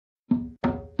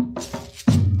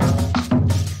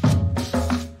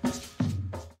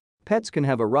Pets can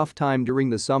have a rough time during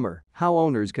the summer, how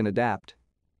owners can adapt.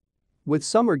 With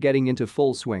summer getting into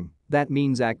full swing, that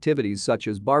means activities such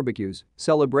as barbecues,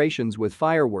 celebrations with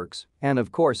fireworks, and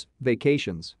of course,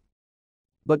 vacations.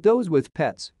 But those with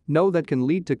pets know that can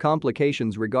lead to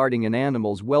complications regarding an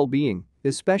animal's well-being,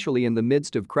 especially in the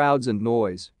midst of crowds and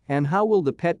noise, and how will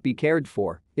the pet be cared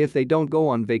for if they don't go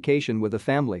on vacation with a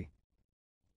family?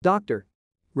 Dr.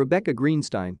 Rebecca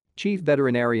Greenstein, Chief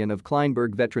Veterinarian of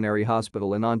Kleinburg Veterinary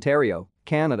Hospital in Ontario,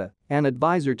 Canada, and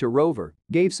advisor to Rover,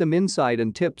 gave some insight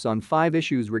and tips on 5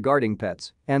 issues regarding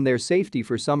pets and their safety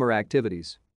for summer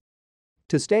activities.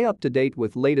 To stay up to date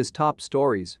with latest top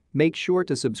stories, make sure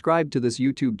to subscribe to this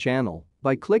YouTube channel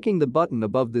by clicking the button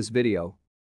above this video.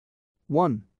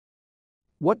 1.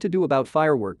 What to do about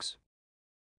fireworks?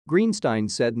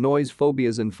 Greenstein said noise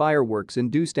phobias and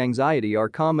fireworks-induced anxiety are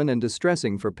common and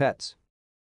distressing for pets.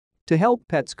 To help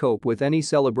pets cope with any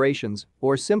celebrations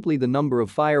or simply the number of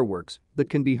fireworks that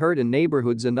can be heard in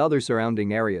neighborhoods and other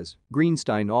surrounding areas,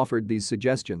 Greenstein offered these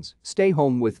suggestions: stay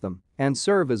home with them and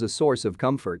serve as a source of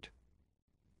comfort.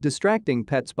 Distracting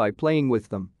pets by playing with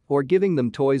them or giving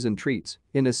them toys and treats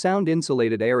in a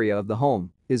sound-insulated area of the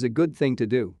home is a good thing to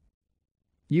do.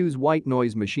 Use white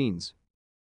noise machines.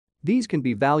 These can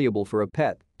be valuable for a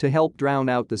pet to help drown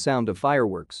out the sound of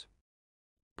fireworks.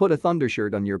 Put a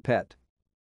thundershirt on your pet.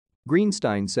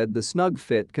 Greenstein said the snug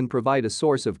fit can provide a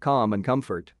source of calm and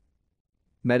comfort.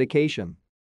 Medication.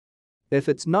 If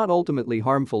it's not ultimately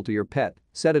harmful to your pet,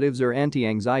 sedatives or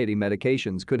anti-anxiety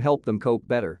medications could help them cope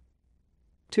better.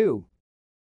 2.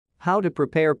 How to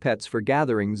prepare pets for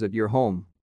gatherings at your home.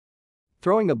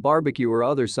 Throwing a barbecue or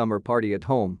other summer party at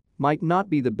home might not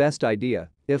be the best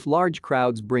idea if large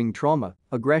crowds bring trauma,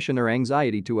 aggression or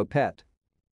anxiety to a pet.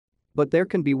 But there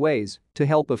can be ways to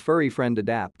help a furry friend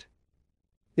adapt.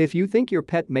 If you think your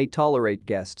pet may tolerate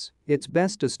guests, it's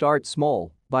best to start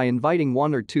small by inviting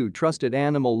 1 or 2 trusted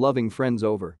animal-loving friends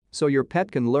over so your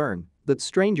pet can learn that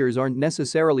strangers aren't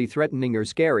necessarily threatening or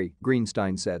scary,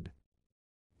 Greenstein said.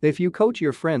 If you coach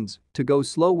your friends to go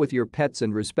slow with your pets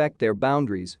and respect their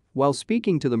boundaries while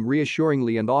speaking to them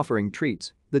reassuringly and offering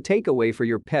treats, the takeaway for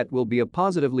your pet will be a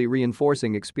positively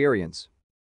reinforcing experience.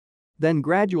 Then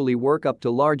gradually work up to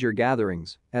larger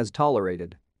gatherings as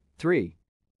tolerated. 3.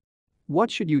 What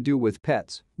should you do with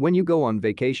pets when you go on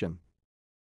vacation?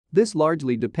 This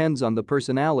largely depends on the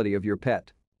personality of your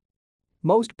pet.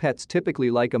 Most pets typically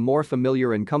like a more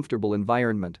familiar and comfortable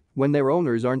environment when their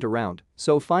owners aren't around,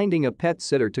 so finding a pet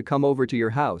sitter to come over to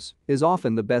your house is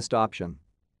often the best option.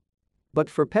 But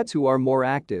for pets who are more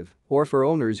active, or for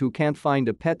owners who can't find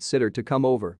a pet sitter to come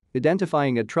over,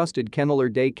 identifying a trusted kennel or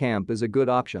day camp is a good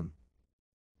option.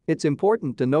 It's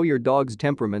important to know your dog's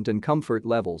temperament and comfort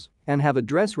levels and have a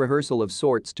dress rehearsal of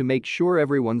sorts to make sure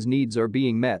everyone's needs are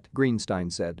being met,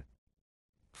 Greenstein said.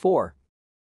 4.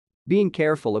 Being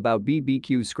careful about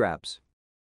BBQ scraps.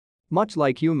 Much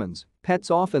like humans,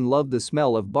 pets often love the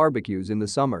smell of barbecues in the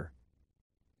summer.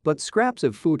 But scraps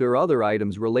of food or other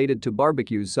items related to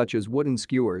barbecues such as wooden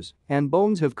skewers and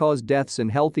bones have caused deaths in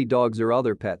healthy dogs or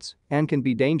other pets and can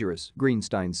be dangerous,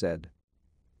 Greenstein said.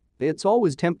 It's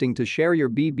always tempting to share your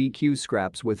BBQ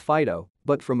scraps with Fido,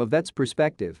 but from a vet's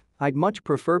perspective, I'd much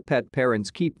prefer pet parents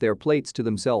keep their plates to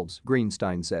themselves,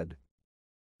 Greenstein said.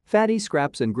 Fatty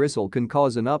scraps and gristle can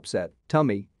cause an upset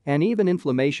tummy and even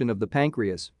inflammation of the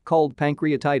pancreas, called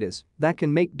pancreatitis, that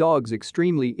can make dogs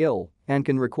extremely ill and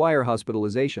can require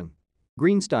hospitalization.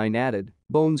 Greenstein added,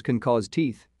 bones can cause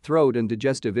teeth, throat and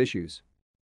digestive issues.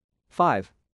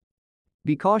 5.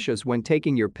 Be cautious when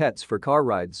taking your pets for car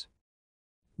rides.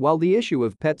 While the issue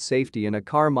of pet safety in a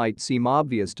car might seem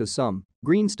obvious to some,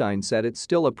 Greenstein said it's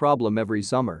still a problem every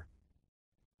summer.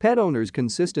 Pet owners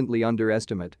consistently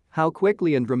underestimate how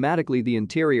quickly and dramatically the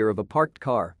interior of a parked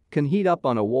car can heat up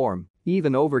on a warm,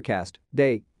 even overcast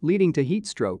day, leading to heat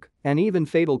stroke and even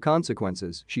fatal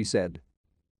consequences, she said.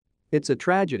 It's a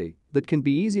tragedy that can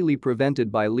be easily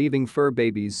prevented by leaving fur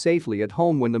babies safely at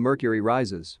home when the mercury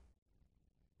rises.